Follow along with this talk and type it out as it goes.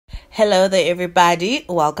Hello there everybody,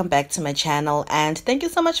 welcome back to my channel and thank you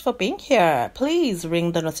so much for being here. Please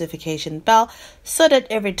ring the notification bell so that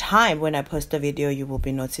every time when I post a video you will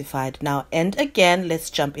be notified. Now and again, let's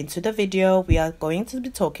jump into the video. We are going to be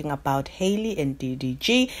talking about Hailey and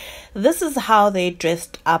DDG. This is how they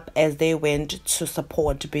dressed up as they went to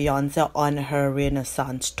support Beyonce on her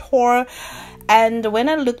Renaissance tour. And when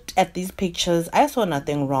I looked at these pictures, I saw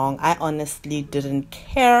nothing wrong. I honestly didn't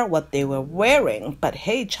care what they were wearing. But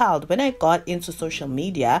hey, child, when I got into social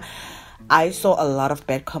media, I saw a lot of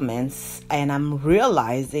bad comments, and I'm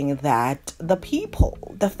realizing that the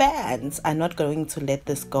people, the fans, are not going to let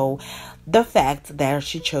this go. The fact that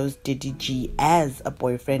she chose DDG as a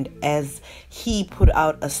boyfriend, as he put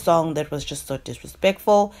out a song that was just so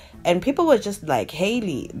disrespectful, and people were just like,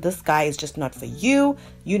 Hailey, this guy is just not for you.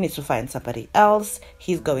 You need to find somebody else.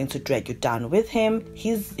 He's going to drag you down with him.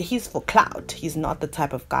 He's for clout. He's not the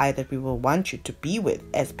type of guy that we will want you to be with.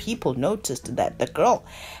 As people noticed that the girl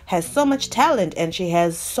has so much talent and she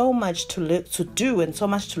has so much to do and so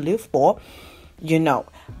much to live for, you know.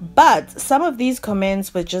 But some of these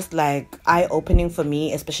comments were just like eye-opening for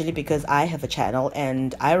me, especially because I have a channel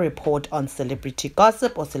and I report on celebrity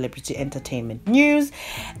gossip or celebrity entertainment news.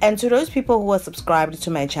 And to those people who are subscribed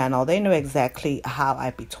to my channel, they know exactly how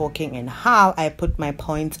I be talking and how I put my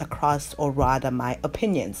points across, or rather my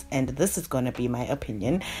opinions. And this is going to be my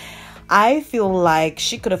opinion. I feel like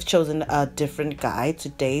she could have chosen a different guy to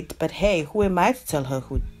date, but hey, who am I to tell her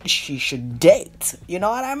who she should date? You know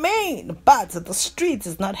what I mean? But the streets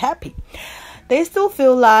is not happy. They still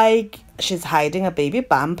feel like she's hiding a baby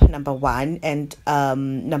bump, number one, and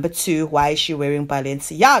number two, why is she wearing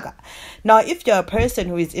Balenciaga? Now, if you're a person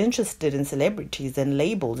who is interested in celebrities and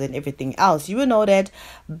labels and everything else, you will know that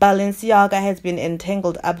Balenciaga has been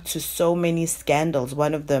entangled up to so many scandals.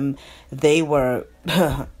 One of them, they were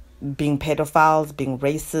being pedophiles, being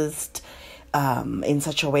racist, in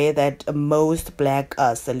such a way that most black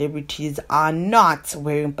celebrities are not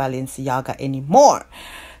wearing Balenciaga anymore.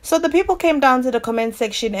 So the people came down to the comment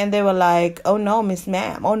section and they were like, oh no, Miss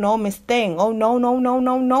Ma'am, oh no, Miss Thing, oh no, no, no,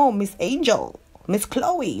 no, no, Miss Angel, Miss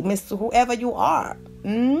Chloe, Miss whoever you are.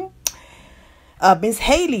 Miss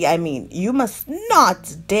Hailey, I mean, you must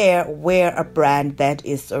not dare wear a brand that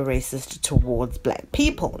is so racist towards black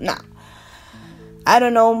people. Now, I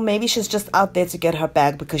don't know, maybe she's just out there to get her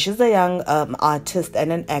bag because she's a young artist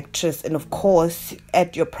and an actress. And of course,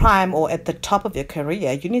 at your prime or at the top of your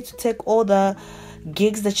career, you need to take all the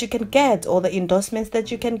gigs that you can get, all the endorsements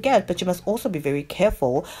that you can get. But you must also be very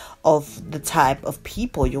careful of the type of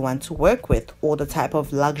people you want to work with or the type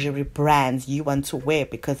of luxury brands you want to wear,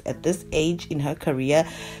 because at this age in her career,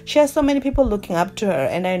 she has so many people looking up to her.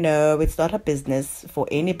 And I know it's not a business for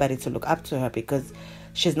anybody to look up to her because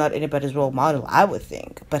she's not anybody's role model, I would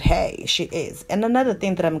think. But hey, she is. And another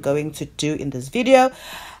thing that I'm going to do in this video,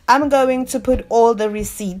 I'm going to put all the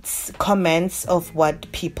receipts, comments of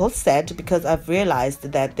what people said, because I've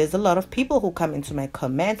realized that there's a lot of people who come into my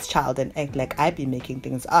comments, child, and act like I be making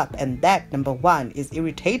things up. And that, number one, is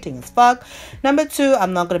irritating as fuck. Number two,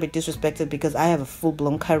 I'm not going to be disrespected because I have a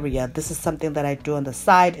full-blown career. This is something that I do on the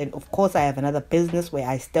side. And of course, I have another business where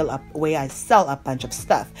I sell a bunch of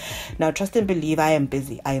stuff. Now, trust and believe, I am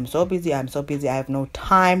busy. I am so busy. I'm so busy. I have no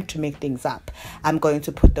time to make things up. I'm going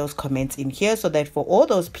to put those comments in here so that for all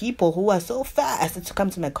those people who are so fast to come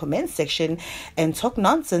to my comment section and talk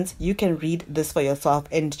nonsense, you can read this for yourself.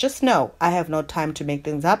 And just know, I have no time to make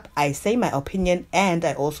things up. I say my opinion and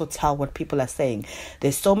I also tell what people are saying.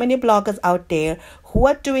 There's so many bloggers out there who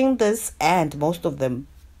are doing this, and most of them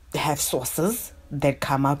have sources that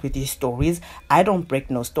come out with these stories. I don't break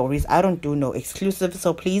no stories. I don't do no exclusive.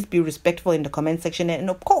 So please be respectful in the comment section. And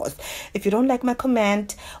of course, if you don't like my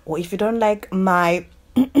comment or if you don't like my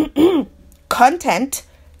content,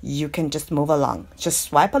 you can just move along. Just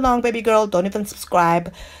swipe along, baby girl. Don't even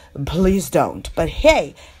subscribe. Please don't. But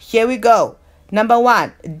hey, here we go. Number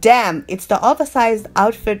one, damn, it's the oversized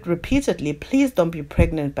outfit repeatedly. Please don't be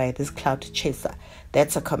pregnant by this clout chaser.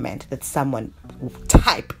 That's a comment that someone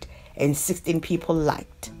typed and 16 people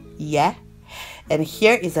liked. Yeah? And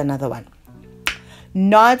here is another one.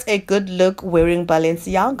 Not a good look wearing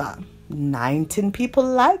Balenciaga. 19 people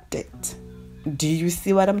liked it. Do you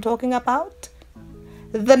see what I'm talking about?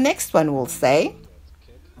 The next one will say,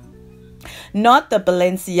 not the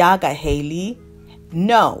Balenciaga, Hailey.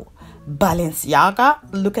 No, Balenciaga.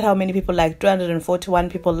 Look at how many people liked. 241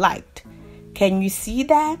 people liked. Can you see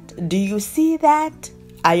that? Do you see that?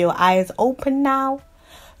 Are your eyes open now?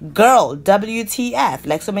 Girl, WTF.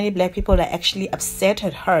 Like, so many black people are actually upset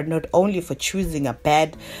at her, not only for choosing a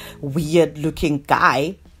bad, weird looking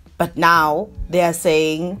guy, but now they are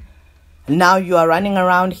saying Now you are running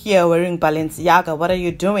around here wearing Balenciaga. What are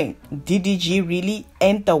you doing? DDG really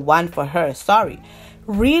ain't the one for her. Sorry.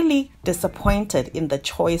 Really disappointed in the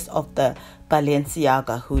choice of the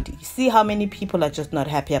Balenciaga hoodie. See how many people are just not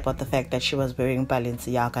happy about the fact that she was wearing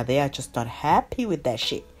Balenciaga. They are just not happy with that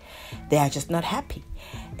shit. They are just not happy.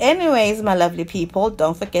 Anyways, my lovely people,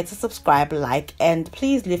 don't forget to subscribe, like, and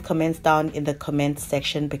please leave comments down in the comments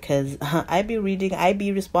section, because I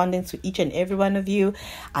be responding to each and every one of you.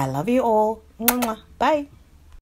 I love you all. Bye.